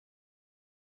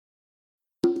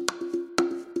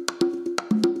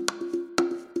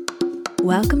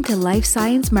Welcome to Life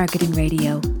Science Marketing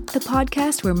Radio, the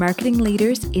podcast where marketing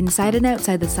leaders inside and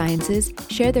outside the sciences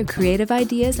share their creative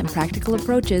ideas and practical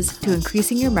approaches to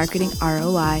increasing your marketing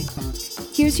ROI.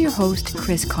 Here's your host,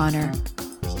 Chris Connor.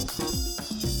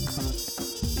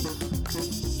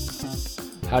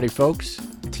 Howdy, folks.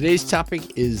 Today's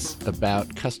topic is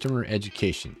about customer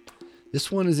education.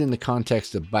 This one is in the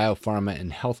context of biopharma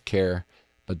and healthcare,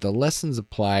 but the lessons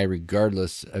apply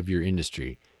regardless of your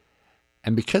industry.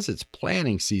 And because it's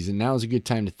planning season, now is a good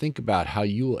time to think about how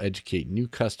you will educate new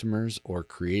customers or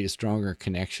create a stronger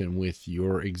connection with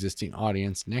your existing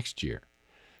audience next year.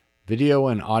 Video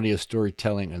and audio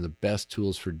storytelling are the best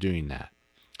tools for doing that.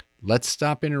 Let's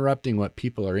stop interrupting what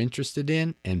people are interested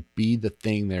in and be the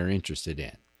thing they're interested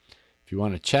in. If you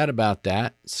want to chat about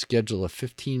that, schedule a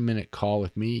 15-minute call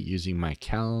with me using my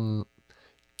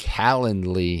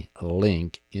Calendly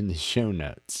link in the show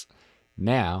notes.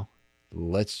 Now,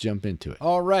 let's jump into it.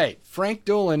 All right. Frank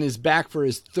Dolan is back for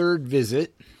his third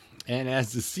visit. And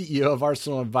as the CEO of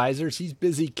Arsenal Advisors, he's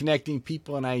busy connecting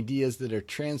people and ideas that are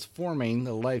transforming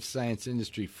the life science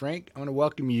industry. Frank, I want to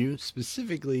welcome you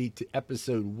specifically to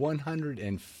episode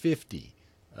 150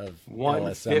 of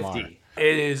 150. LSMR.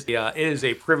 It is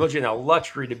a privilege and a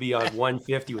luxury to be on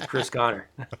 150 with Chris Connor.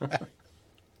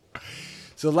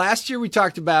 So last year we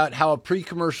talked about how a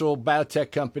pre-commercial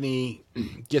biotech company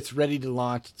gets ready to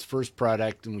launch its first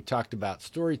product, and we talked about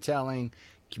storytelling,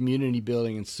 community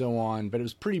building, and so on, but it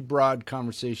was a pretty broad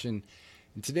conversation.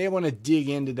 And today I want to dig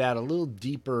into that a little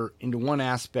deeper into one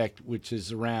aspect, which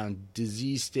is around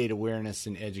disease state awareness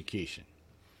and education.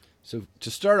 So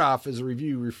to start off, as a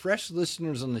review, refresh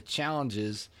listeners on the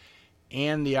challenges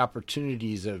and the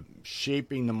opportunities of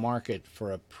shaping the market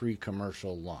for a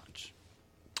pre-commercial launch.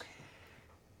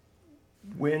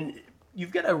 When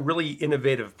you've got a really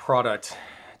innovative product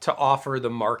to offer the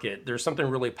market, there's something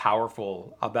really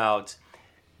powerful about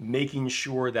making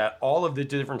sure that all of the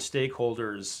different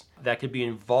stakeholders that could be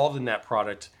involved in that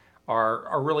product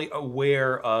are really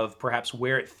aware of perhaps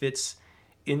where it fits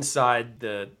inside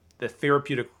the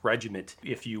therapeutic regimen,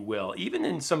 if you will. Even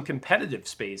in some competitive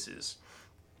spaces,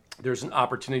 there's an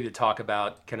opportunity to talk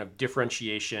about kind of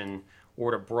differentiation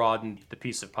or to broaden the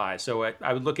piece of pie. So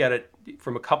I would look at it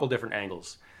from a couple different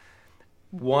angles.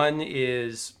 One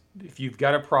is if you've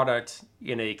got a product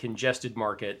in a congested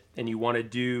market and you want to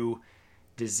do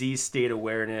disease state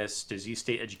awareness, disease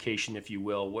state education, if you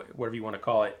will, whatever you want to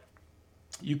call it,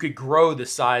 you could grow the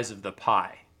size of the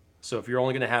pie. So if you're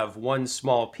only going to have one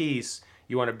small piece,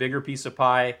 you want a bigger piece of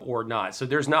pie or not. So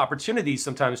there's an opportunity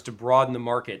sometimes to broaden the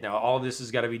market. Now, all of this has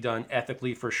got to be done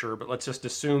ethically for sure, but let's just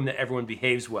assume that everyone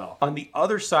behaves well. On the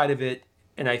other side of it,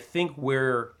 and I think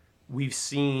where we've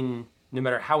seen, no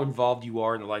matter how involved you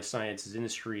are in the life sciences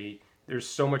industry, there's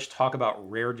so much talk about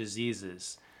rare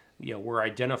diseases. You know, we're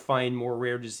identifying more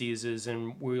rare diseases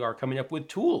and we are coming up with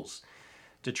tools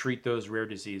to treat those rare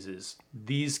diseases.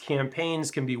 These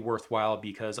campaigns can be worthwhile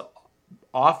because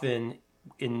often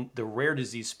in the rare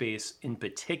disease space in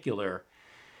particular,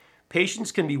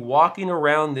 patients can be walking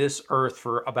around this earth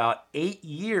for about 8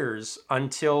 years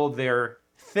until their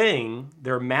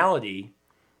malady,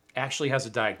 actually has a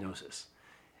diagnosis.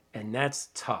 And that's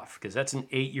tough because that's an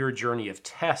 8-year journey of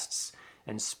tests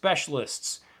and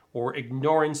specialists or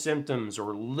ignoring symptoms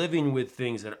or living with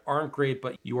things that aren't great,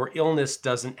 but your illness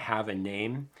doesn't have a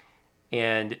name.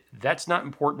 And that's not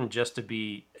important just to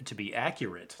be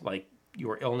accurate. Like,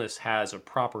 your illness has a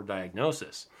proper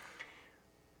diagnosis.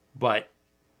 But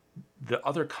the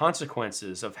other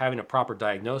consequences of having a proper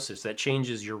diagnosis, that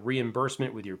changes your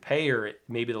reimbursement with your payer,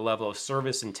 maybe the level of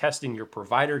service and testing your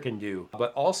provider can do.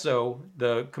 But also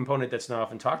the component that's not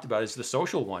often talked about is the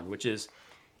social one, which is,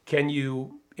 can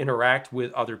you interact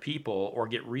with other people or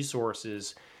get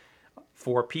resources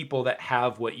for people that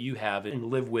have what you have and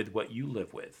live with what you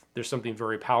live with? There's something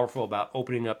very powerful about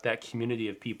opening up that community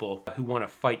of people who want to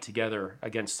fight together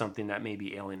against something that may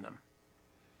be ailing them.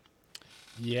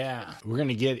 Yeah, we're going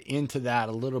to get into that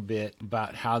a little bit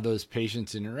about how those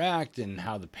patients interact and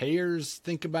how the payers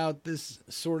think about this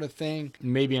sort of thing.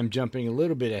 Maybe I'm jumping a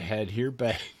little bit ahead here,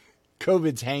 but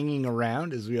COVID's hanging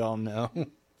around, as we all know,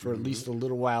 for at least a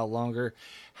little while longer.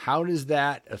 How does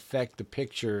that affect the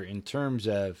picture in terms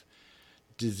of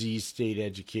disease state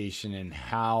education and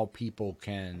how people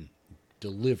can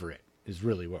deliver it is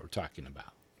really what we're talking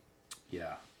about?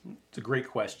 Yeah, it's a great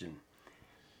question.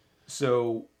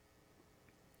 So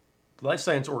life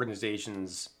science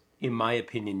organizations, in my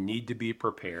opinion, need to be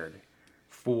prepared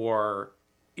for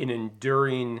an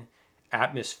enduring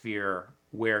atmosphere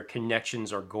where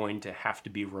connections are going to have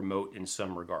to be remote in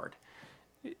some regard.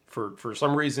 For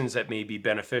some reasons that may be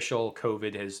beneficial,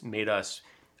 COVID has made us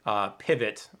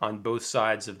pivot on both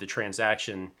sides of the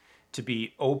transaction to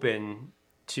be open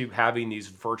to having these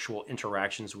virtual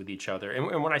interactions with each other.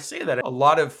 And when I say that, a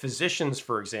lot of physicians,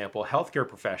 for example, healthcare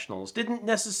professionals, didn't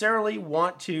necessarily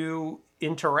want to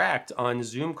interact on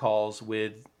Zoom calls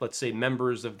with, let's say,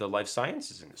 members of the life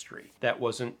sciences industry. That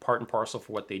wasn't part and parcel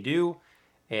for what they do.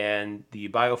 And the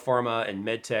biopharma and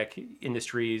medtech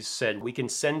industries said, we can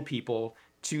send people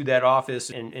to that office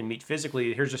and meet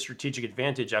physically. Here's a strategic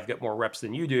advantage. I've got more reps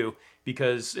than you do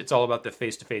because it's all about the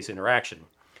face-to-face interaction.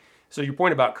 So your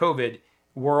point about COVID,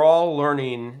 we're all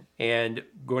learning and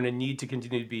going to need to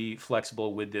continue to be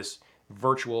flexible with this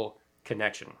virtual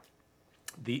connection.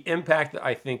 The impact that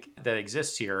I think that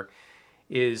exists here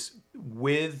is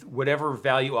with whatever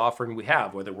value offering we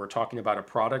have, whether we're talking about a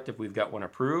product, if we've got one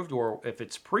approved, or if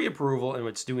it's pre-approval and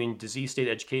it's doing disease state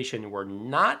education, and we're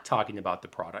not talking about the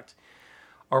product.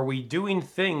 Are we doing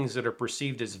things that are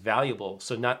perceived as valuable?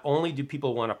 So not only do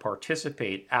people want to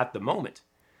participate at the moment,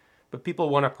 but people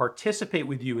want to participate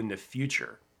with you in the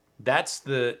future. That's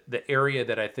the area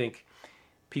that I think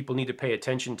people need to pay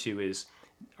attention to is,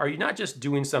 are you not just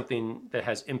doing something that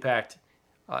has impact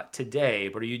today,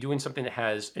 but are you doing something that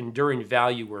has enduring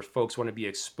value where folks want to be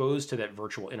exposed to that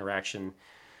virtual interaction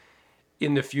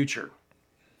in the future?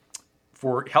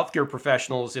 For healthcare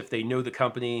professionals, if they know the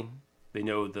company, they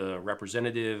know the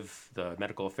representative, the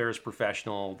medical affairs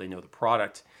professional, they know the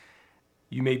product,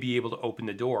 you may be able to open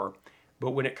the door.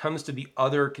 But when it comes to the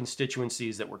other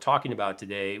constituencies that we're talking about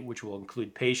today, which will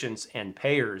include patients and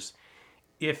payers,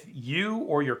 if you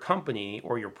or your company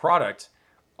or your product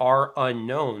are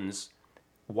unknowns,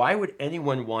 why would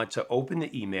anyone want to open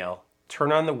the email,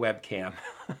 turn on the webcam,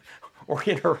 or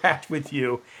interact with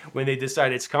you when they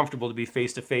decide it's comfortable to be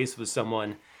face-to-face with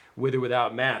someone with or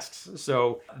without masks?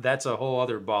 So that's a whole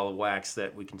other ball of wax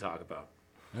that we can talk about.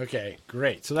 Okay,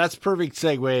 great. So that's a perfect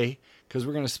segue because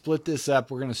we're going to split this up.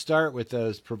 We're going to start with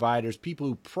those providers, people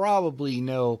who probably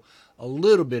know a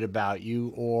little bit about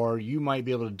you, or you might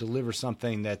be able to deliver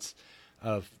something that's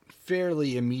of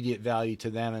fairly immediate value to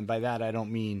them. And by that, I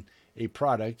don't mean a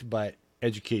product, but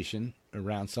education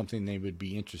around something they would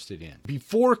be interested in.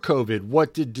 Before COVID,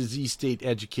 what did disease state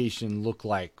education look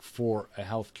like for a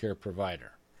healthcare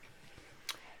provider?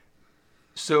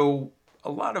 So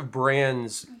a lot of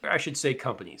brands, I should say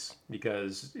companies,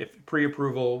 because if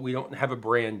pre-approval, we don't have a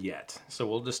brand yet. So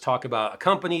we'll just talk about a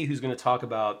company who's going to talk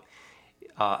about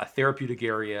a therapeutic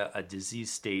area, a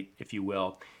disease state, if you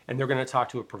will, and they're going to talk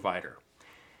to a provider.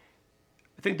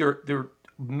 I think there are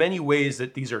many ways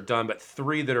that these are done, but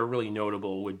three that are really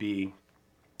notable would be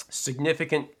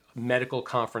significant medical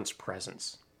conference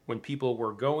presence. When people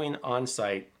were going on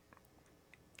site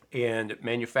and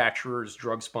manufacturers,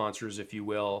 drug sponsors, if you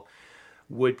will,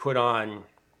 would put on,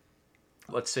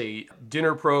 let's say,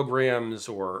 dinner programs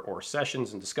or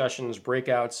sessions and discussions,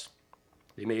 breakouts.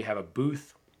 They may have a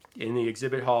booth in the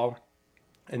exhibit hall,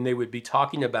 and they would be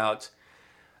talking about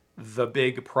the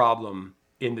big problem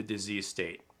in the disease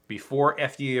state. Before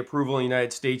FDA approval in the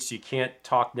United States, you can't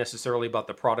talk necessarily about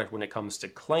the product when it comes to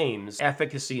claims,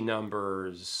 efficacy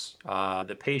numbers,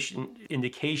 the patient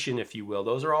indication, if you will.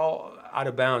 Those are all out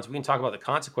of bounds. We can talk about the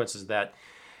consequences of that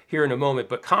here in a moment,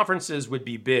 but conferences would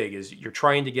be big as you're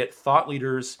trying to get thought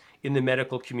leaders in the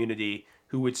medical community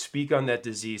who would speak on that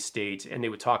disease state, and they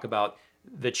would talk about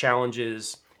the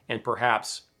challenges and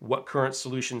perhaps what current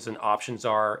solutions and options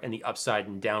are and the upside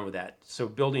and down with that. So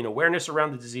building awareness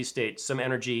around the disease state, some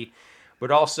energy,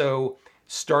 but also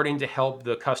starting to help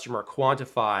the customer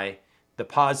quantify the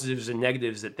positives and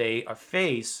negatives that they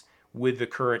face with the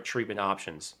current treatment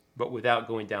options, but without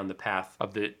going down the path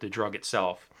of the drug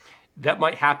itself. That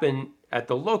might happen at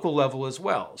the local level as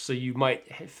well. So you might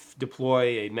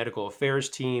deploy a medical affairs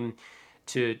team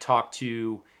to talk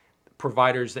to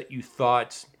providers that you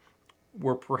thought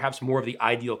were perhaps more of the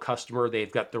ideal customer.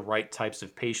 They've got the right types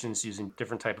of patients using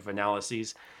different type of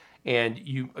analyses. And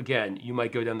you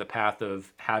might go down the path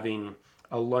of having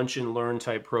a lunch and learn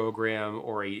type program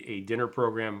or a dinner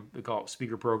program, we call it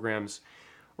speaker programs,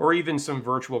 or even some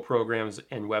virtual programs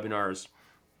and webinars.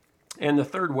 And the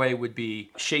third way would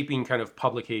be shaping kind of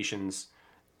publications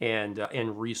and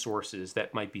resources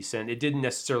that might be sent. It didn't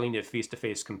necessarily need a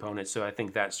face-to-face component, so I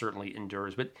think that certainly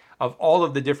endures. But of all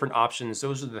of the different options,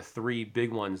 those are the three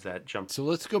big ones that jump. So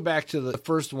let's go back to the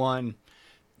first one.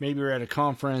 Maybe we're at a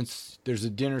conference, there's a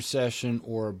dinner session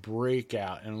or a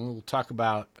breakout, and we'll talk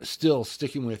about still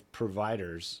sticking with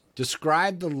providers.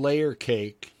 Describe the layer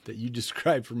cake that you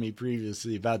described for me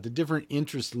previously about the different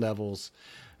interest levels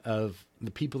of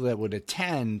the people that would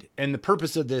attend. And the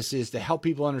purpose of this is to help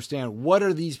people understand what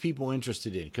are these people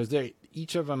interested in, because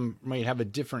each of them might have a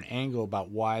different angle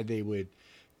about why they would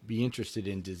be interested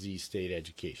in disease state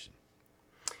education?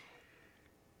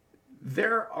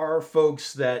 There are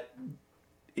folks that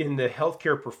in the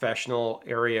healthcare professional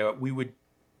area, we would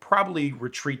probably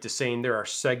retreat to saying there are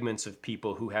segments of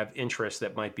people who have interests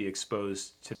that might be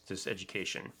exposed to this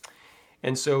education.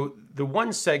 And so the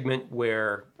one segment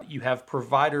where you have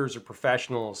providers or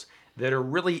professionals that are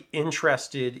really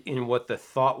interested in what the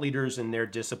thought leaders in their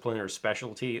discipline or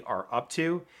specialty are up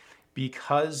to,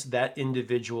 because that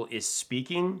individual is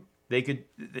speaking, they could,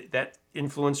 that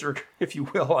influencer, if you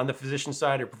will, on the physician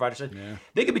side or provider side,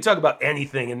 they could be talking about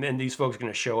anything, and then these folks are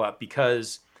going to show up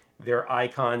because they're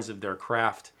icons of their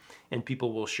craft and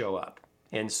people will show up.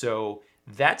 And so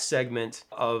that segment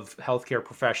of healthcare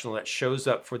professional that shows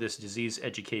up for this disease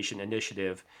education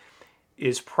initiative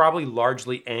is probably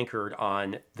largely anchored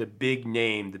on the big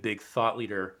name, the big thought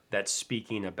leader that's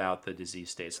speaking about the disease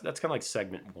state. So that's kind of like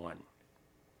segment one.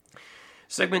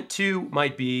 Segment two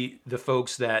might be the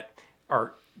folks that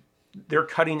they're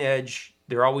cutting edge.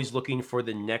 They're always looking for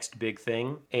the next big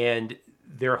thing. And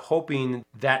they're hoping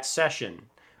that session,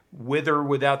 with or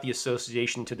without the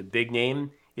association to the big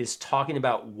name, is talking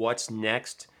about what's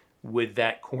next with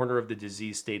that corner of the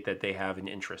disease state that they have an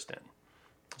interest in.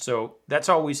 So that's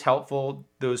always helpful.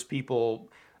 Those people,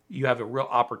 you have a real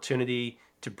opportunity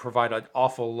to provide an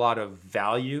awful lot of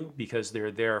value because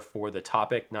they're there for the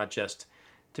topic, not just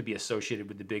to be associated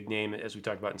with the big name, as we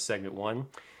talked about in segment one.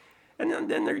 And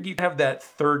then there you have that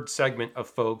third segment of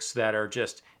folks that are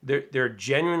just, they're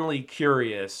genuinely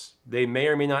curious. They may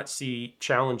or may not see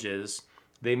challenges.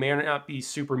 They may or may not be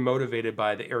super motivated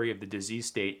by the area of the disease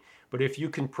state. But if you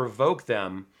can provoke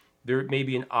them, there may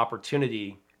be an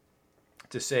opportunity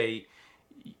to say,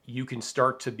 you can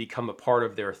start to become a part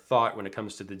of their thought when it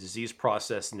comes to the disease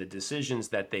process and the decisions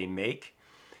that they make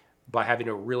by having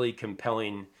a really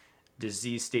compelling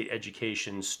disease state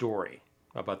education story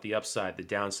about the upside, the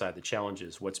downside, the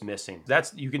challenges, what's missing.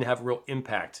 You can have real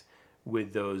impact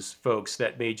with those folks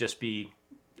that may just be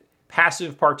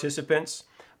passive participants,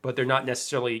 but they're not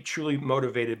necessarily truly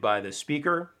motivated by the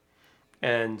speaker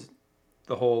and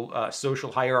the whole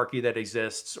social hierarchy that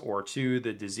exists, or to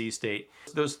the disease state.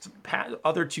 Those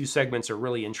other two segments are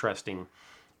really interesting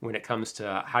when it comes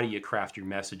to how do you craft your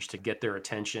message to get their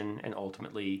attention and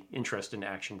ultimately interest in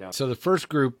action down. So the first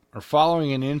group are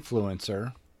following an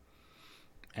influencer,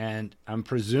 and I'm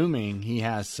presuming he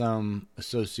has some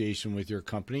association with your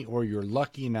company, or you're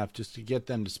lucky enough just to get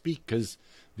them to speak because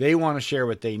they want to share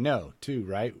what they know too,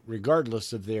 right?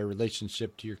 Regardless of their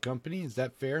relationship to your company. Is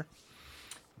that fair?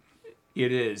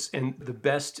 It is. And the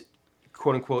best,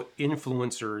 quote unquote,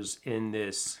 influencers in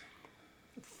this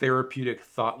therapeutic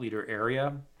thought leader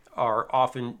area are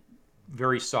often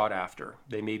very sought after.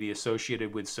 They may be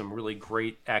associated with some really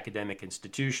great academic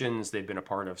institutions. They've been a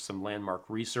part of some landmark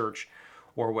research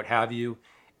or what have you.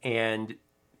 And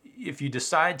if you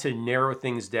decide to narrow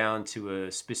things down to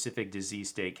a specific disease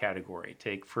state category,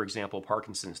 take, for example,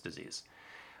 Parkinson's disease,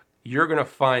 you're going to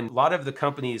find a lot of the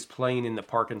companies playing in the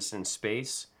Parkinson's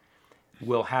space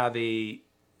will have an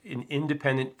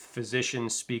independent physician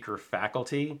speaker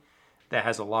faculty that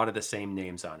has a lot of the same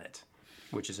names on it,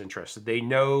 which is interesting. They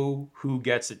know who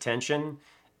gets attention,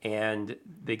 and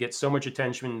they get so much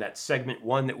attention that segment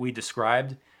one that we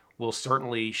described will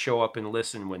certainly show up and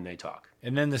listen when they talk.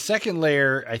 And then the second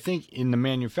layer, I think in the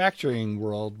manufacturing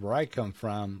world where I come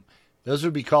from, those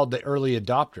would be called the early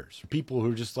adopters. People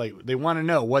who just like, they want to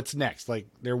know what's next. Like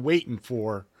they're waiting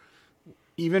for,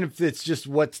 even if it's just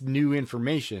what's new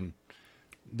information,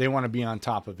 they want to be on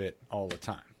top of it all the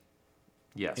time.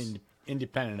 Yes.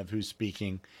 Independent of who's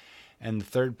speaking. And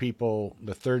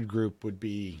the third group would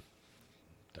be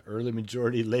the early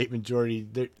majority, late majority,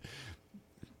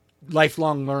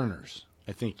 lifelong learners.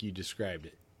 I think you described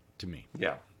it to me.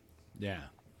 Yeah. Yeah.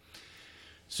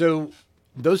 So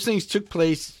those things took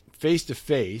place face to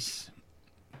face.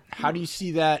 How do you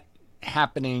see that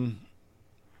happening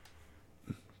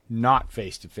not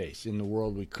face to face in the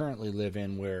world we currently live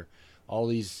in, where all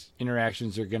these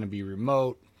interactions are going to be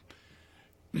remote?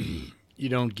 You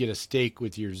don't get a steak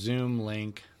with your Zoom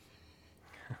link.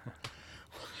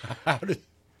 How do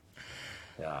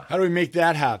we make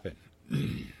that happen?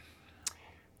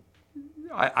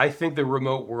 I think the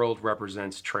remote world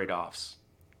represents trade-offs.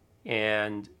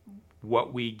 And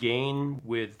what we gain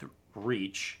with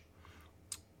reach,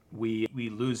 we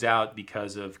lose out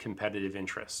because of competitive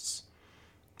interests.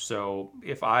 So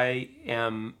if I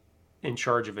am in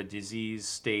charge of a disease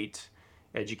state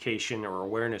education or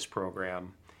awareness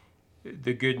program,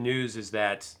 the good news is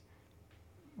that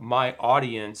my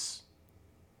audience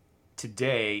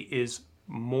today is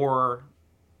more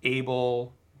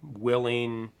able,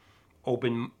 willing,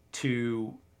 open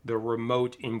to the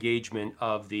remote engagement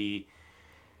of the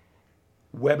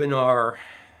webinar,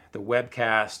 the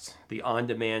webcast, the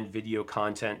on-demand video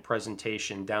content,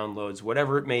 presentation, downloads,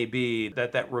 whatever it may be,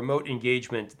 that remote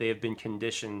engagement they have been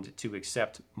conditioned to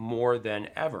accept more than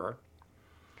ever.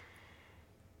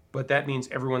 But that means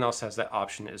everyone else has that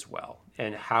option as well.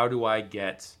 And how do I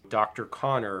get Dr.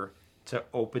 Connor to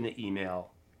open the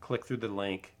email, click through the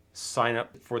link, sign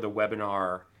up for the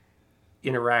webinar,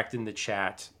 interact in the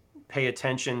chat, pay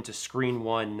attention to screen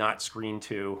 1, not screen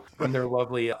 2 in their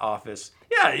lovely office?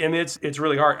 Yeah, I mean, it's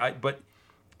really hard. But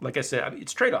like I said,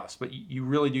 it's trade-offs, but you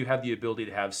really do have the ability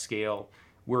to have scale.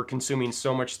 We're consuming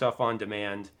so much stuff on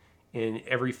demand in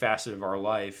every facet of our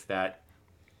life that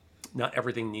not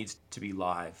everything needs to be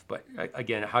live. But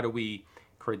again, how do we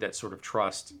create that sort of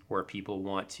trust where people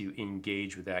want to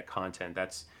engage with that content?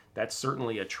 That's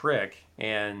certainly a trick,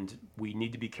 and we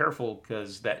need to be careful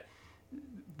because that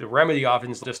the remedy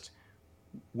often is just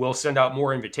we'll send out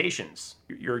more invitations.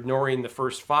 You're ignoring the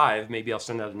first 5, maybe I'll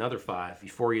send out another 5.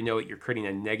 Before you know it, you're creating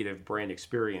a negative brand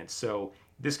experience. So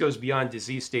this goes beyond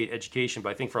disease state education, but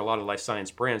I think for a lot of life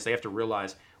science brands, they have to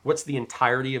realize what's the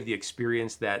entirety of the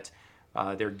experience that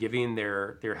they're giving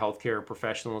their healthcare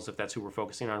professionals, if that's who we're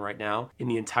focusing on right now, in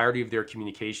the entirety of their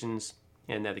communications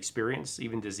and that experience,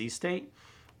 even disease state.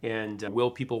 And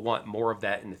will people want more of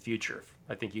that in the future?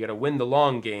 I think you got to win the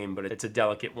long game, but it's a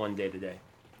delicate one day to day.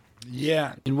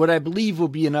 Yeah. And what I believe will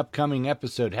be an upcoming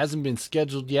episode hasn't been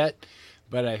scheduled yet,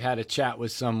 but I've had a chat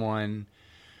with someone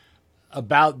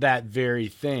about that very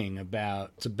thing.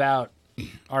 It's about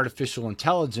artificial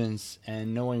intelligence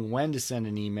and knowing when to send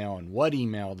an email and what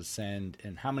email to send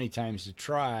and how many times to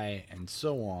try and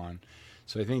so on.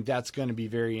 So I think that's going to be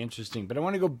very interesting. But I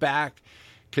want to go back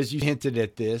because you hinted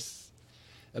at this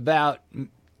about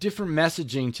different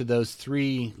messaging to those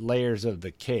 3 layers of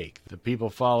the cake: the people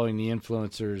following the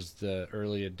influencers, the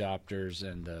early adopters,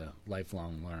 and the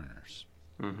lifelong learners.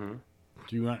 Mm-hmm.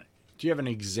 Do you have an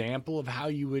example of how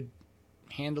you would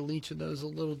handle each of those a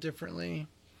little differently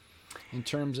in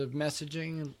terms of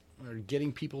messaging or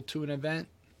getting people to an event?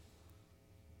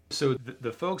 So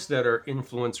the folks that are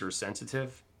influencer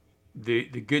sensitive, the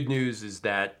good news is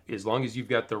that as long as you've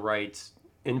got the right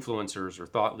influencers or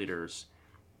thought leaders,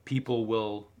 people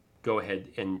will go ahead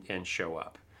and show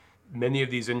up. Many of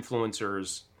these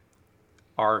influencers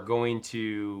are going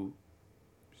to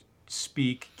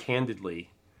speak candidly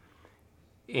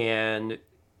and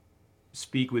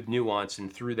speak with nuance,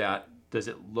 and through that, does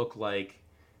it look like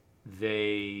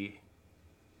they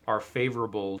are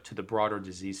favorable to the broader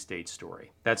disease state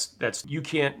story? That's you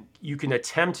can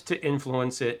attempt to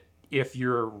influence it if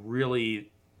you're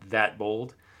really that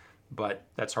bold, but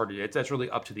that's hard to do. That's really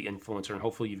up to the influencer, and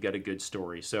hopefully you've got a good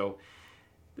story. So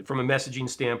from a messaging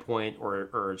standpoint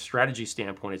or a strategy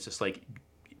standpoint, it's just like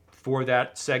for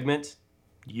that segment,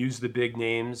 use the big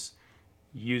names,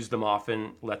 use them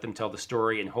often, let them tell the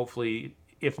story, and hopefully,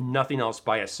 if nothing else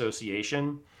by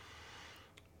association,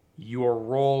 your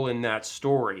role in that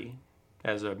story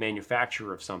as a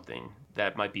manufacturer of something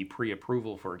that might be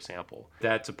pre-approval, for example,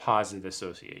 that's a positive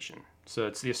association. So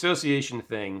it's the association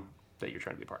thing that you're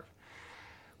trying to be part of.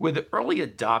 With the early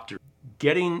adopter,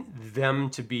 getting them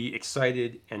to be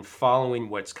excited and following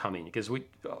what's coming, because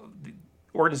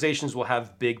organizations will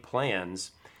have big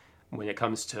plans when it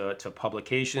comes to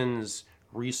publications,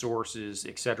 resources,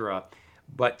 etc.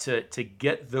 But to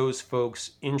get those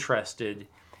folks interested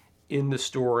in the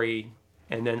story,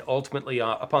 and then ultimately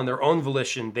upon their own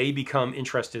volition, they become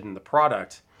interested in the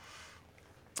product,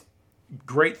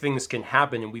 great things can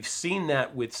happen. And we've seen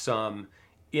that with some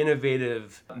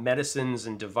innovative medicines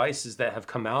and devices that have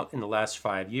come out in the last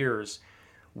 5 years,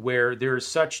 where there's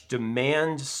such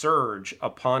demand surge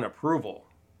upon approval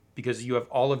because you have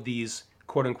all of these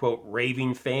quote unquote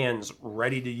raving fans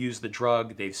ready to use the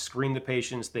drug. They've screened the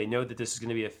patients. They know that this is going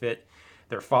to be a fit.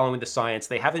 They're following the science.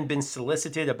 They haven't been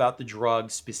solicited about the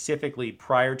drug specifically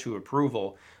prior to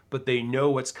approval, but they know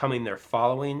what's coming. They're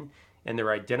following, and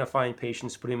they're identifying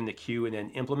patients, putting them in the queue, and then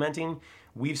implementing.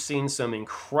 We've seen some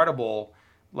incredible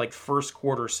first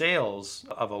quarter sales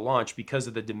of a launch because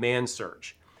of the demand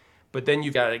surge. But then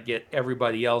you've got to get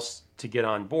everybody else to get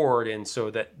on board, and so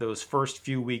that those first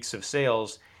few weeks of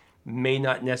sales may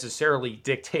not necessarily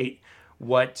dictate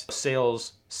what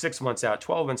sales 6 months out,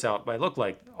 12 months out might look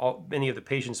like. Many of the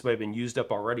patients might have been used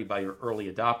up already by your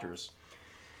early adopters.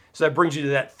 So that brings you to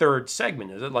that third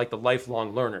segment. Is it like the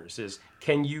lifelong learners? Is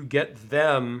can you get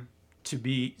them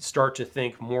to start to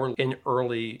think more in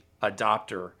early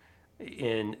adopter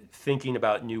in thinking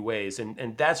about new ways?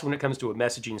 And that's when it comes to a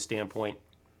messaging standpoint,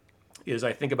 is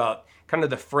I think about kind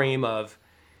of the frame of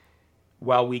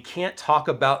while we can't talk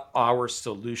about our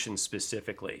solution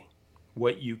specifically,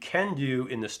 what you can do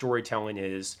in the storytelling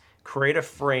is create a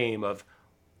frame of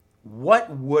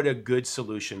what would a good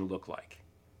solution look like.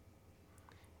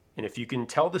 And if you can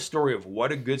tell the story of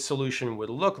what a good solution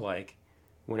would look like,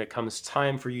 when it comes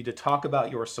time for you to talk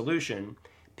about your solution,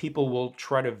 people will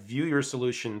try to view your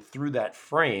solution through that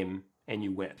frame and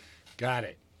you win. Got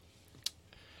it.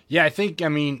 Yeah,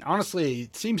 honestly,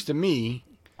 it seems to me,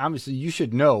 obviously you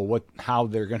should know how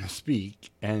they're going to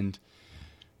speak, and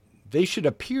they should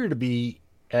appear to be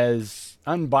as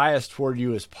unbiased toward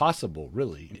you as possible,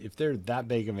 really. If they're that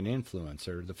big of an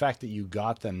influencer, the fact that you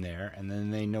got them there and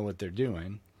then they know what they're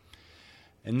doing.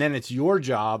 And then it's your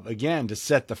job, again, to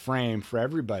set the frame for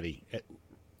everybody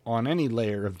on any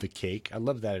layer of the cake. I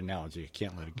love that analogy. I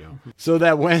can't let it go. So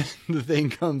that when the thing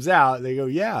comes out, they go,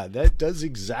 yeah, that does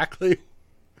exactly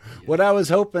what I was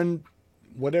hoping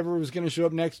whatever was going to show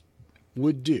up next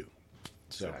would do.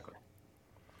 So. Exactly.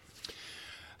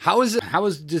 How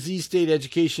is disease state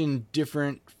education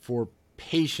different for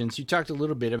patients? You talked a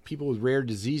little bit of people with rare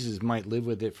diseases might live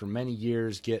with it for many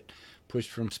years, get pushed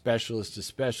from specialist to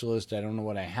specialist. I don't know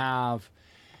what I have.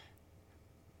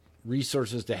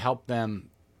 Resources to help them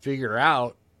figure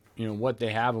out, what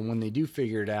they have, and when they do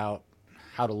figure it out,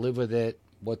 how to live with it,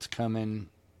 what's coming,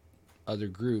 other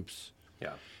groups.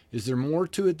 Yeah. Is there more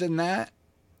to it than that?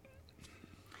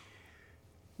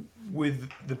 With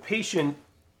the patient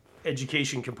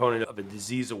education component of a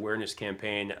disease awareness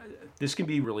campaign, this can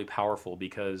be really powerful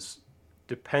because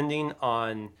depending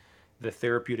on the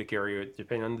therapeutic area,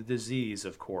 depending on the disease,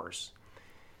 of course,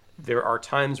 there are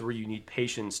times where you need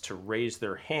patients to raise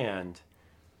their hand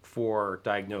for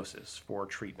diagnosis, for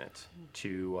treatment,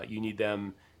 you need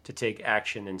them to take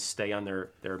action and stay on their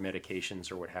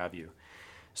medications or what have you.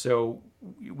 So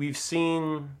we've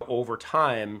seen over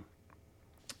time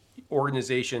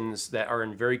organizations that are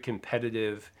in very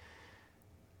competitive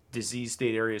disease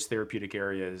state areas, therapeutic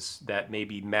areas that may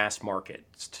be mass market.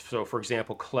 So for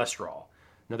example, cholesterol.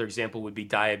 Another example would be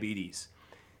diabetes.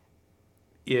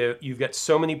 You've got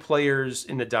so many players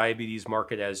in the diabetes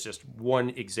market as just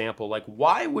one example. Like,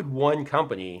 why would one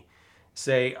company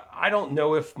say, I don't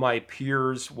know if my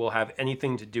peers will have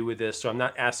anything to do with this, so I'm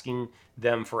not asking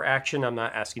them for action, I'm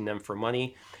not asking them for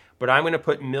money, but I'm going to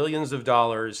put millions of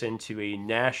dollars into a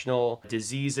national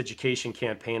disease education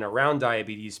campaign around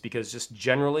diabetes, because just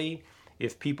generally,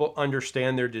 if people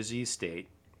understand their disease state,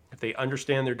 if they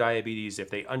understand their diabetes, if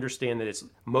they understand that it's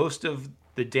most of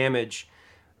the damage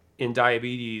in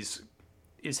diabetes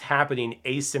is happening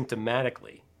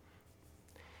asymptomatically,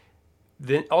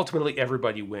 then ultimately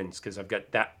everybody wins, because I've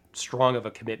got that strong of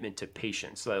a commitment to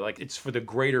patients. So it's for the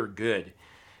greater good.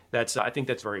 I think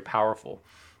that's very powerful.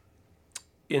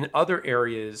 In other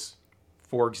areas,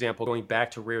 for example, going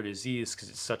back to rare disease, because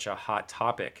it's such a hot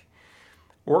topic,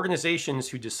 organizations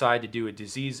who decide to do a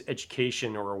disease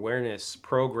education or awareness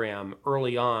program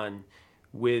early on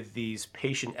with these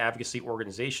patient advocacy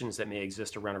organizations that may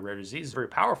exist around a rare disease is very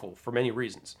powerful for many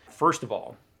reasons. First of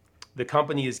all, the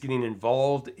company is getting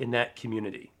involved in that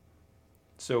community.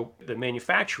 So the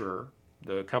manufacturer,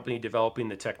 the company developing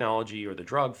the technology or the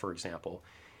drug, for example,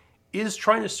 is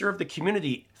trying to serve the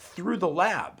community through the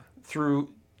lab,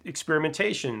 through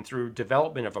experimentation, through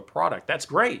development of a product. That's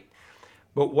great.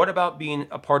 But what about being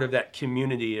a part of that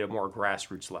community at a more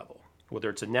grassroots level? Whether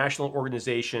it's a national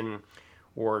organization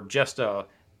or just a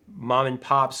mom and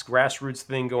pop's grassroots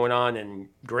thing going on in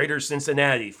greater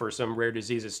Cincinnati for some rare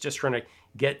disease. It's just trying to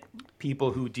get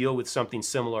people who deal with something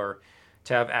similar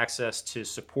to have access to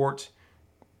support.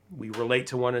 We relate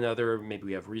to one another, maybe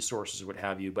we have resources or what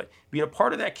have you, but being a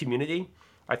part of that community,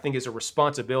 I think, is a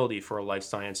responsibility for a life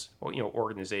science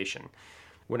organization.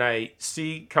 When I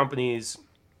see companies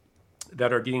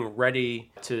that are getting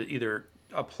ready to either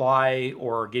apply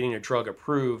or getting a drug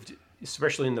approved,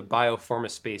 especially in the biopharma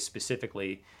space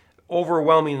specifically,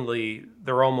 overwhelmingly,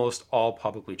 they're almost all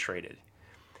publicly traded.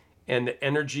 And the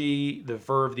energy, the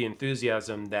verve, the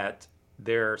enthusiasm that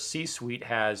their C-suite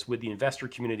has with the investor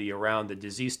community around the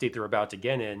disease state they're about to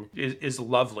get in is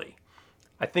lovely.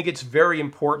 I think it's very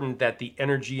important that the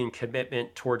energy and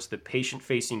commitment towards the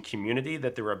patient-facing community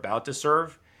that they're about to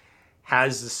serve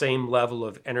has the same level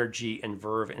of energy and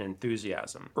verve and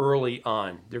enthusiasm early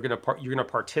on. You're going to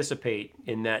participate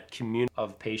in that community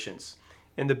of patients.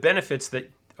 And the benefits that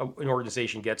an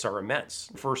organization gets are immense.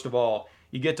 First of all,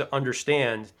 you get to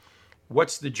understand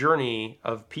what's the journey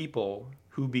of people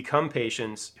who become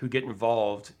patients, who get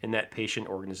involved in that patient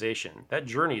organization. That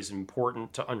journey is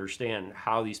important to understand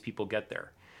how these people get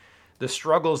there. The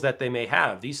struggles that they may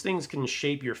have. These things can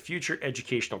shape your future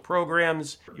educational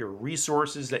programs, your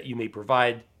resources that you may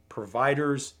provide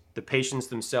providers, the patients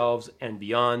themselves and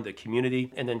beyond, the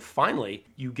community. And then finally,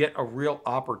 you get a real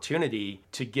opportunity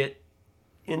to get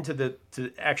into the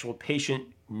actual patient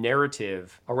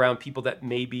narrative around people that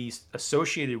may be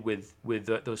associated with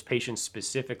those patients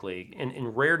specifically. And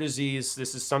in rare disease,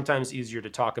 this is sometimes easier to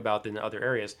talk about than other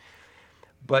areas,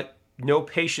 but no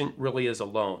patient really is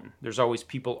alone. There's always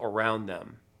people around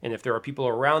them. And if there are people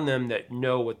around them that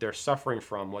know what they're suffering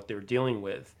from, what they're dealing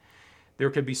with, there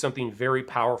could be something very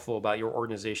powerful about your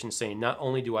organization saying, not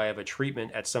only do I have a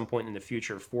treatment at some point in the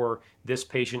future for this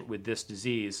patient with this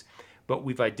disease, but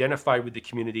we've identified with the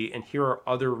community, and here are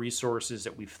other resources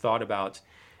that we've thought about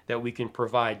that we can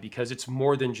provide, because it's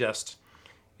more than just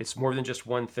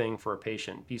one thing for a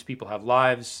patient. These people have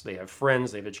lives, they have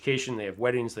friends, they have education, they have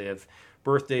weddings, they have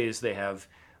birthdays, they have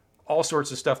all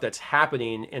sorts of stuff that's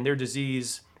happening, and their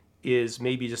disease is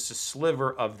maybe just a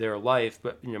sliver of their life,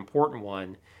 but an important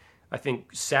one. I think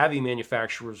savvy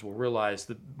manufacturers will realize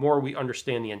the more we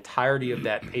understand the entirety of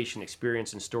that patient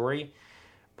experience and story,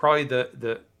 probably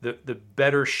the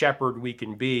better shepherd we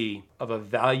can be of a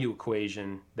value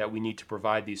equation that we need to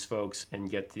provide these folks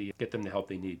and get them the help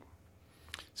they need.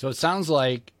 So it sounds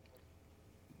like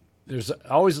there's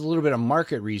always a little bit of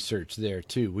market research there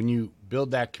too when you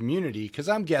build that community, because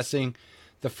I'm guessing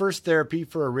the first therapy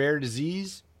for a rare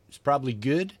disease is probably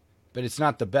good, but it's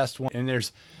not the best one. And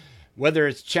there's, whether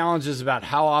it's challenges about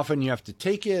how often you have to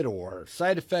take it or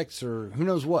side effects or who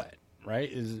knows what,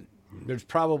 right? There's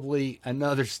probably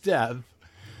another step,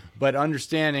 but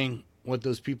understanding what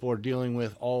those people are dealing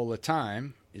with all the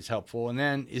time is helpful. And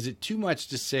then is it too much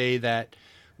to say that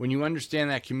when you understand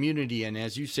that community and,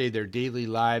 as you say, their daily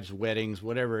lives, weddings,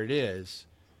 whatever it is,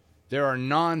 there are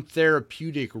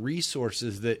non-therapeutic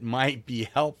resources that might be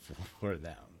helpful for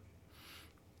them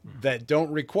that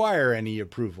don't require any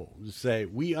approval? To say,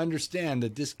 we understand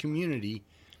that this community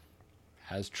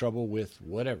has trouble with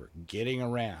whatever, getting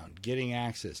around, getting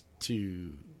access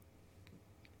to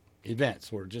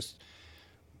events, or just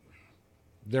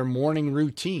their morning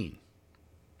routine,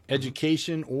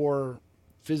 education, or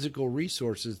physical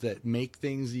resources that make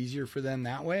things easier for them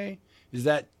that way. Is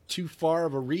that too far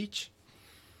of a reach?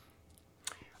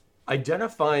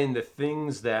 Identifying the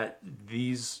things that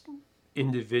these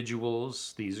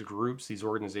individuals, these groups, these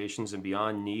organizations and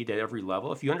beyond need at every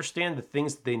level. If you understand the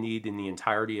things that they need in the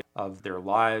entirety of their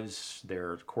lives,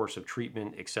 their course of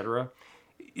treatment, etc.,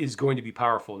 is going to be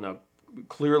powerful. Now,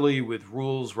 clearly with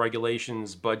rules,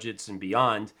 regulations, budgets, and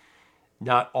beyond,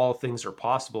 not all things are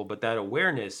possible, but that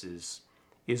awareness is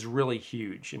really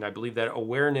huge. And I believe that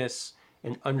awareness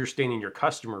and understanding your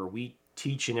customer, we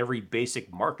teach in every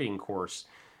basic marketing course.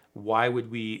 Why would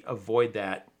we avoid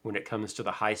that when it comes to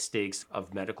the high stakes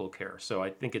of medical care? So I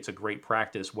think it's a great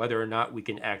practice. Whether or not we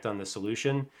can act on the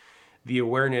solution, the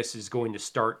awareness is going to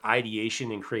start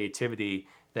ideation and creativity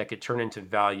that could turn into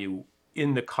value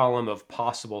in the column of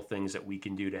possible things that we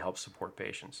can do to help support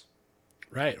patients.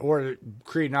 Right. Or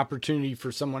create an opportunity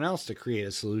for someone else to create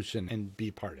a solution and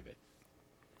be part of it.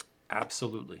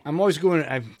 Absolutely.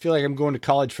 I feel like I'm going to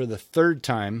college for the third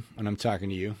time when I'm talking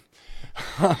to you.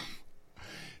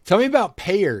 Tell me about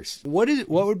payors. What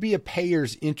would be a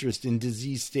payor's interest in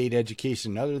disease state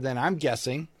education, other than, I'm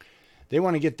guessing, they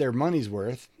want to get their money's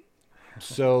worth.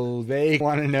 So they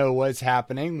want to know what's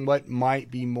happening, what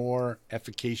might be more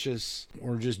efficacious,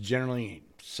 or just generally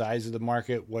size of the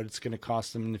market, what it's going to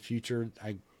cost them in the future.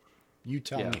 You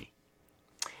tell me.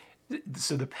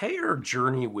 So the payer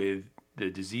journey with the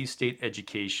disease state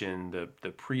education,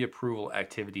 the pre-approval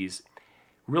activities,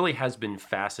 really has been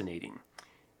fascinating.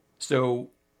 So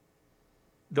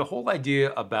the whole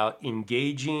idea about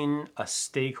engaging a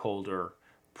stakeholder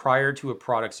prior to a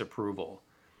product's approval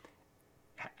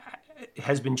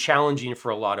has been challenging for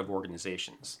a lot of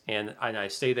organizations. And I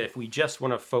say that if we just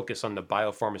want to focus on the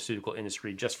biopharmaceutical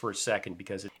industry just for a second,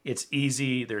 because it's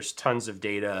easy, there's tons of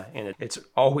data, and it's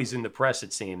always in the press,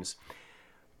 it seems.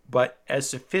 But as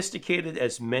sophisticated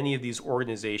as many of these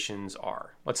organizations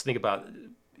are, let's think about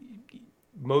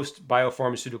most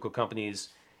biopharmaceutical companies,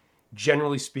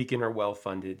 generally speaking, are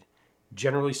well-funded.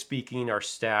 Generally speaking, are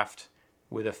staffed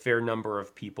with a fair number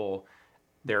of people.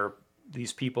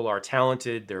 These people are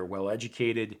talented, they're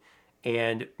well-educated,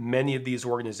 and many of these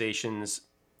organizations,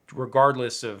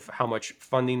 regardless of how much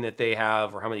funding that they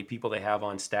have or how many people they have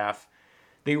on staff,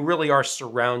 they really are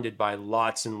surrounded by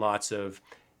lots and lots of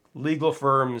legal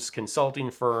firms,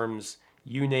 consulting firms,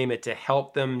 you name it, to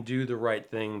help them do the right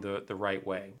thing the right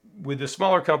way. With the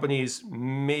smaller companies,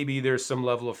 maybe there's some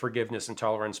level of forgiveness and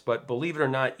tolerance, but believe it or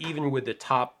not, even with the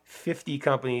top 50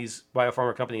 companies,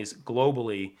 biopharma companies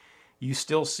globally, you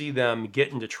still see them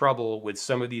get into trouble with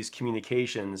some of these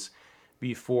communications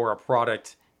before a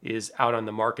product is out on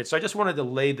the market. So I just wanted to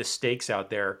lay the stakes out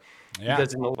there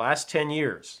because in the last 10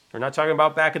 years, we're not talking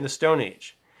about back in the Stone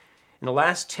Age. In the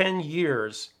last 10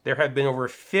 years, there have been over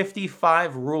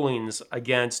 55 rulings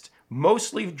against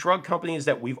mostly drug companies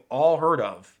that we've all heard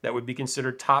of that would be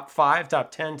considered top 5,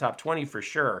 top 10, top 20 for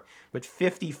sure. But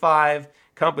 55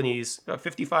 companies,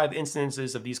 55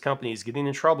 instances of these companies getting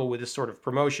in trouble with this sort of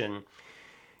promotion,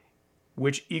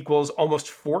 which equals almost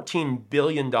 $14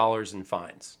 billion in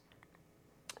fines.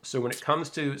 So when it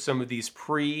comes to some of these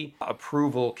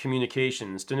pre-approval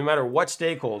communications, to no matter what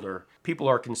stakeholder, people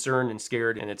are concerned and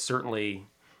scared, and it's certainly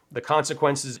the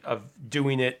consequences of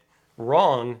doing it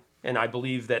wrong. And I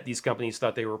believe that these companies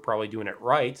thought they were probably doing it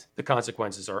right. The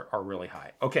consequences are really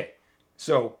high. Okay,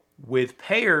 so with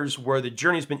payors, where the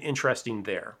journey's been interesting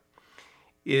there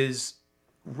is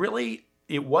really,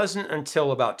 it wasn't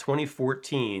until about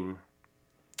 2014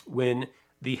 when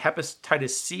the hepatitis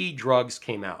C drugs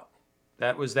came out.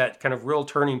 That was that kind of real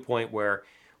turning point where,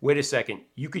 wait a second,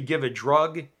 you could give a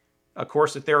drug, a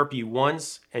course of therapy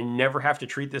once and never have to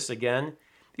treat this again.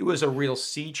 It was a real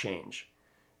sea change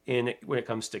when it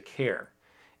comes to care.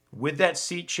 With that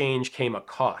sea change came a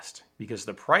cost because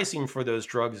the pricing for those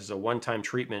drugs as a one-time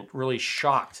treatment really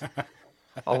shocked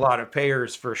a lot of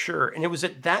payors for sure. And it was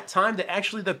at that time that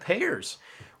actually the payors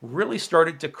really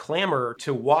started to clamor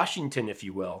to Washington, if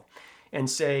you will, and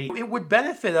say, it would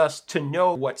benefit us to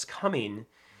know what's coming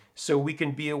so we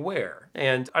can be aware.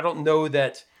 And I don't know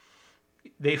that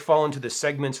they fall into the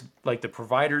segments like the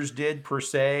providers did per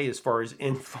se, as far as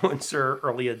influencer,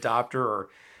 early adopter, or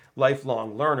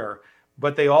lifelong learner,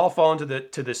 but they all fall into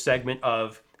the segment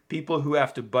of people who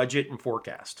have to budget and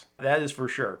forecast. That is for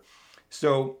sure.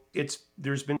 So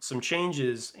there's been some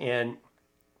changes, and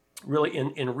really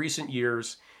in recent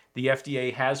years, the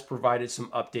FDA has provided some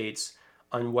updates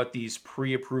on what these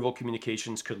pre-approval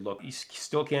communications could look. You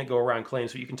still can't go around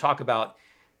claims, but you can talk about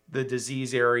the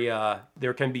disease area.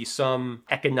 There can be some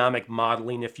economic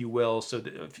modeling, if you will. So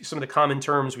some of the common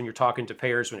terms when you're talking to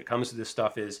payors when it comes to this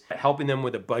stuff is helping them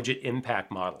with a budget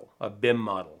impact model, a BIM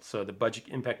model. So the budget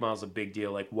impact model is a big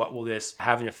deal. Like, what will this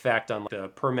have an effect on the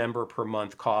per member per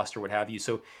month cost or what have you?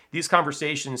 So these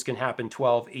conversations can happen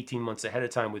 12, 18 months ahead of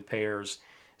time with payors,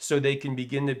 so they can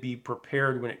begin to be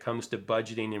prepared when it comes to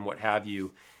budgeting and what have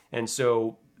you. And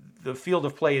so the field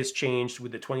of play has changed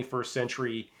with the 21st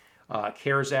Century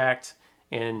CARES Act.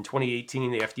 In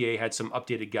 2018, the FDA had some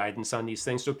updated guidance on these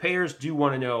things. So payors do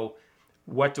want to know,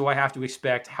 what do I have to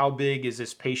expect? How big is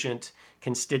this patient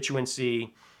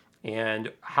constituency?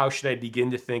 And how should I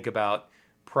begin to think about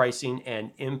pricing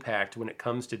and impact when it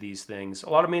comes to these things? A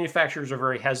lot of manufacturers are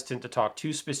very hesitant to talk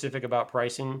too specific about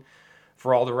pricing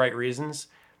for all the right reasons.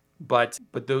 But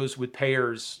those with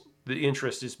payors, the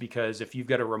interest is because if you've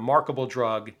got a remarkable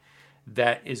drug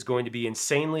that is going to be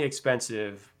insanely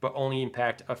expensive but only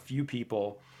impact a few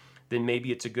people, then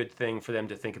maybe it's a good thing for them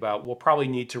to think about, we'll probably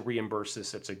need to reimburse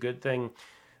this. It's a good thing,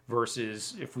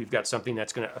 versus if we've got something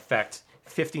that's going to affect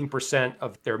 15%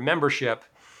 of their membership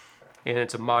and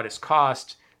it's a modest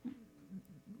cost,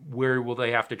 where will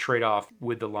they have to trade off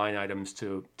with the line items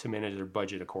to manage their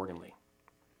budget accordingly?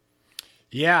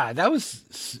 Yeah, that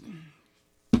was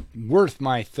worth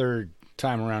my third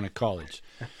time around at college.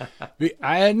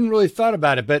 I hadn't really thought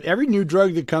about it, but every new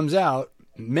drug that comes out,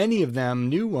 many of them,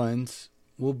 new ones,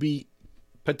 will be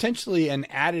potentially an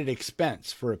added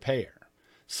expense for a payer.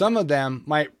 Some of them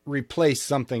might replace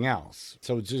something else.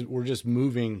 So we're just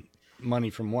moving money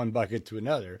from one bucket to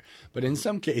another. But in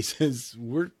some cases,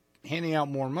 we're handing out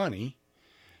more money,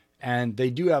 and they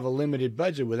do have a limited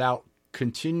budget without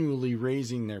continually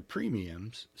raising their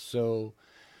premiums. So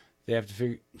they have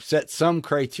to set some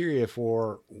criteria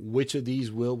for which of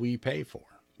these will we pay for.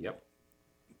 Yep.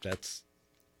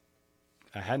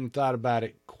 I hadn't thought about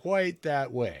it quite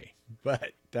that way,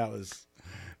 but that was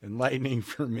enlightening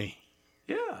for me.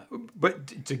 Yeah.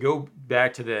 But to go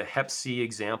back to the Hep C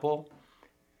example,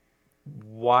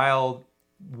 while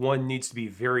one needs to be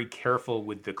very careful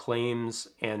with the claims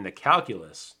and the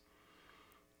calculus,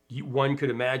 one could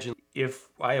imagine, if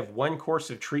I have one course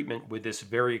of treatment with this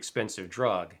very expensive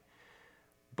drug,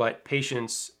 but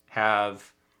patients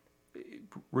have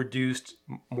reduced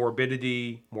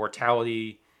morbidity,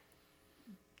 mortality,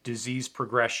 disease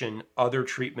progression, other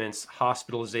treatments,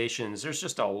 hospitalizations, there's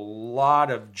just a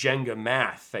lot of Jenga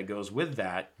math that goes with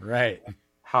that. Right.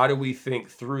 How do we think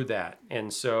through that?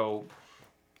 And so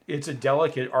it's a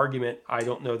delicate argument. I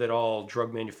don't know that all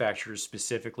drug manufacturers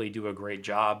specifically do a great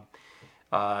job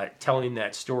telling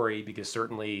that story, because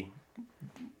certainly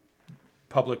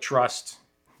public trust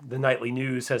the nightly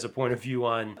news has a point of view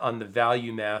on the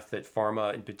value math that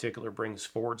pharma in particular brings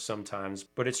forward sometimes.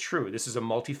 But it's true. This is a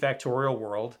multifactorial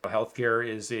world. Healthcare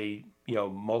is a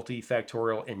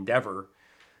multifactorial endeavor.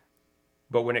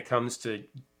 But when it comes to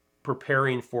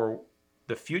preparing for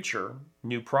the future,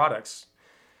 new products,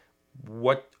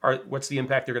 what's the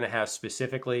impact they're going to have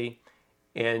specifically,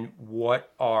 and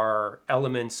what are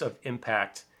elements of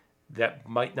impact that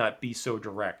might not be so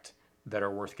direct that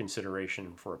are worth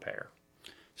consideration for a payer?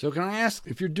 So can I ask,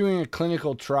 if you're doing a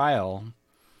clinical trial,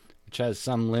 which has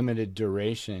some limited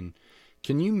duration,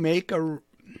 can you make a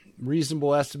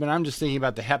reasonable estimate? I'm just thinking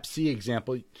about the Hep C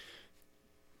example.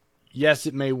 Yes,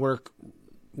 it may work,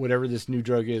 whatever this new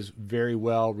drug is, very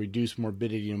well, reduce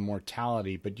morbidity and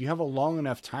mortality, but do you have a long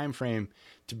enough time frame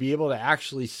to be able to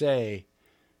actually say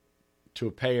to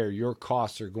a payer, your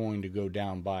costs are going to go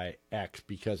down by X,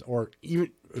 because, or even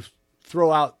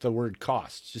throw out the word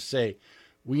costs, just say,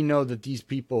 we know that these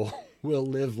people will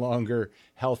live longer,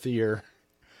 healthier,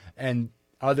 and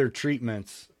other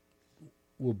treatments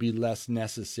will be less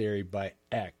necessary by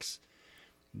X.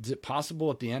 Is it possible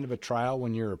at the end of a trial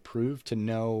when you're approved to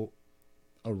know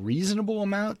a reasonable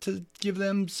amount to give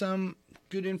them some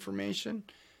good information?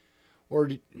 Or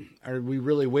are we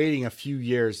really waiting a few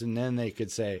years and then they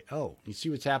could say, oh, you see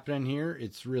what's happening here?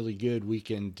 It's really good. We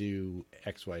can do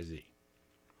X, Y, Z.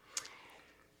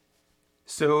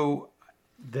 So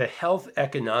the health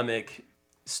economic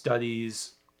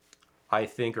studies, I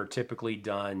think, are typically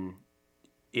done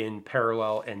in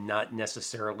parallel and not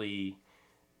necessarily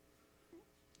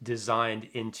designed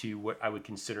into what I would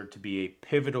consider to be a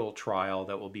pivotal trial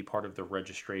that will be part of the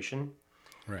registration.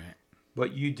 Right.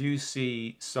 But you do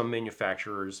see some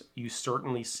manufacturers, you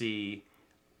certainly see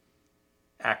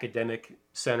academic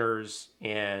centers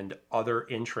and other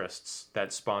interests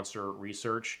that sponsor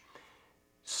research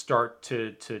start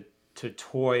to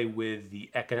toy with the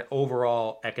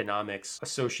overall economics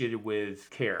associated with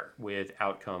care, with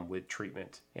outcome, with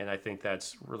treatment. And I think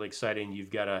that's really exciting.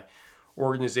 You've got a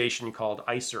organization called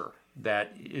ICER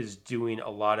that is doing a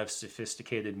lot of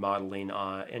sophisticated modeling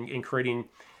and creating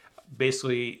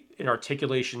basically an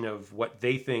articulation of what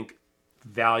they think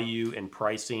value and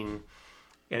pricing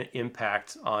and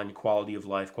impact on quality of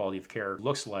life, quality of care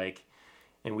looks like.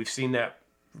 And we've seen that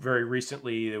very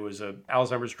recently. There was an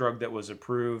Alzheimer's drug that was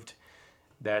approved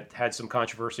that had some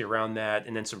controversy around that,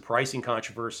 and then some pricing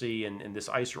controversy. And this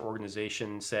ICER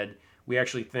organization said, we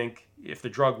actually think if the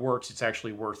drug works, it's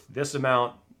actually worth this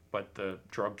amount, but the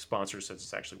drug sponsor says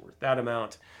it's actually worth that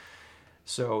amount.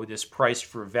 So this price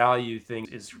for value thing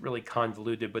is really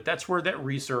convoluted, but that's where that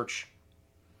research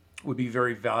would be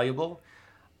very valuable.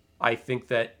 I think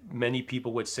that many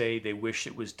people would say they wish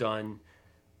it was done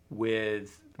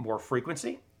with more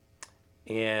frequency.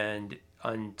 And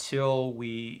until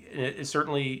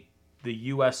certainly the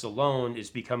US alone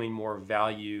is becoming more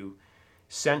value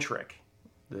centric,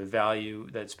 the value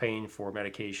that's paying for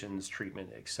medications,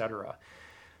 treatment, etc.,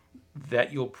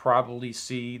 that you'll probably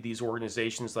see these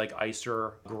organizations like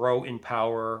ICER grow in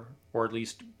power, or at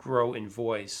least grow in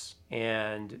voice.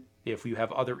 And if you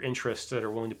have other interests that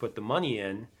are willing to put the money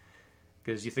in,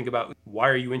 because you think about why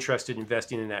are you interested in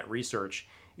investing in that research,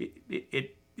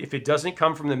 if it doesn't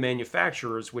come from the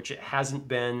manufacturers, which it hasn't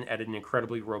been at an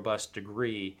incredibly robust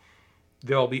degree,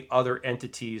 there'll be other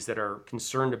entities that are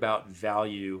concerned about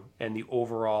value and the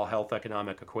overall health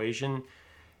economic equation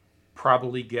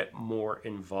probably get more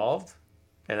involved.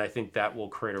 And I think that will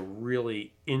create a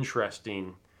really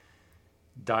interesting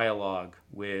dialogue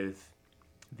with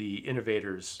the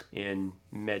innovators in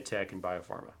medtech and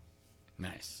biopharma.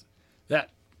 Nice.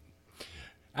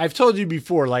 I've told you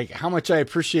before, like, how much I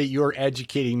appreciate your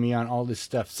educating me on all this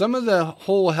stuff. Some of the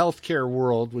whole healthcare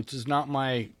world, which is not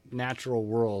my natural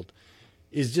world,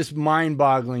 is just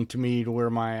mind-boggling to me, to where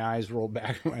my eyes roll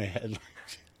back in my head.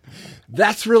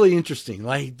 That's really interesting.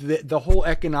 Like the whole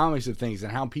economics of things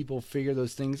and how people figure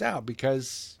those things out,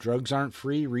 because drugs aren't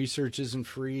free. Research isn't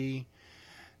free.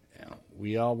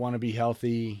 We all want to be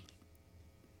healthy.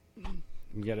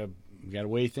 We gotta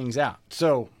weigh things out.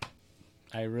 So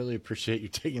I really appreciate you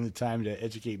taking the time to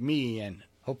educate me and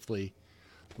hopefully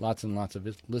lots and lots of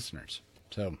listeners.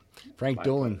 So Frank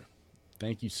Dolan,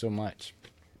 thank you so much.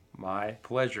 My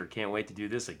pleasure. Can't wait to do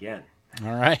this again.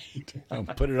 All right. I'll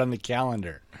put it on the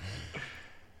calendar.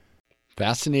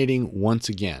 Fascinating once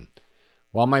again.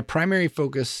 While my primary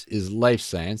focus is life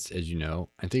science, as you know,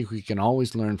 I think we can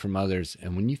always learn from others.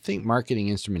 And when you think marketing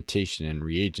instrumentation and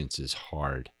reagents is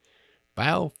hard,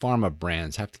 biopharma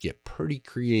brands have to get pretty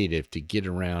creative to get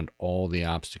around all the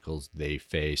obstacles they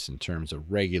face in terms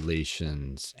of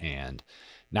regulations and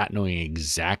not knowing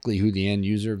exactly who the end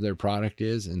user of their product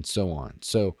is and so on.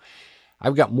 So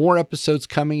I've got more episodes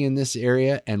coming in this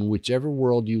area, and whichever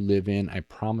world you live in, I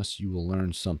promise you will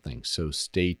learn something, so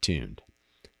stay tuned.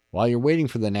 While you're waiting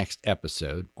for the next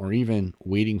episode, or even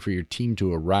waiting for your team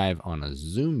to arrive on a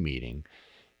Zoom meeting,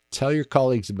 tell your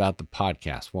colleagues about the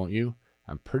podcast, won't you?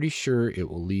 I'm pretty sure it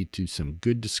will lead to some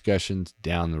good discussions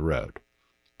down the road.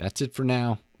 That's it for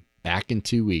now. Back in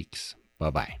 2 weeks.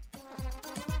 Bye-bye.